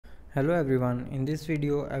Hello everyone, in this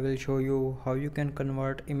video I will show you how you can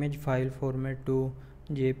convert image file format to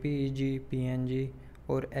JPEG, PNG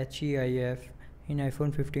or HEIF in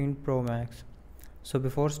iPhone 15 Pro Max. So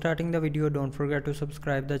before starting the video, don't forget to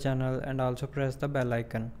subscribe the channel and also press the bell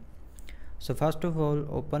icon. So first of all,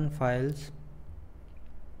 open files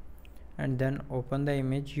and then open the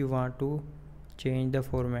image you want to change the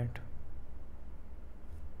format.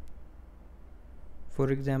 For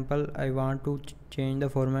example, I want to change the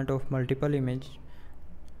format of multiple images.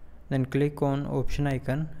 Then click on option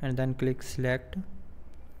icon and then click select.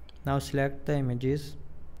 Now select the images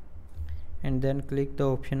and then click the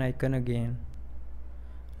option icon again.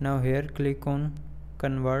 Now here click on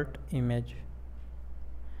convert image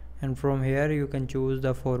and from here you can choose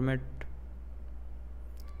the format.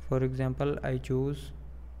 For example, I choose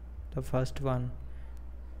the first one.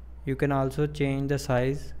 You can also change the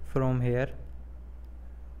size from here,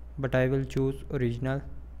 but I will choose original.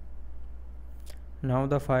 Now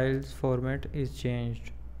the file's format is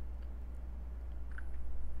changed.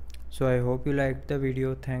 So I hope you liked the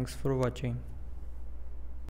video. Thanks for watching.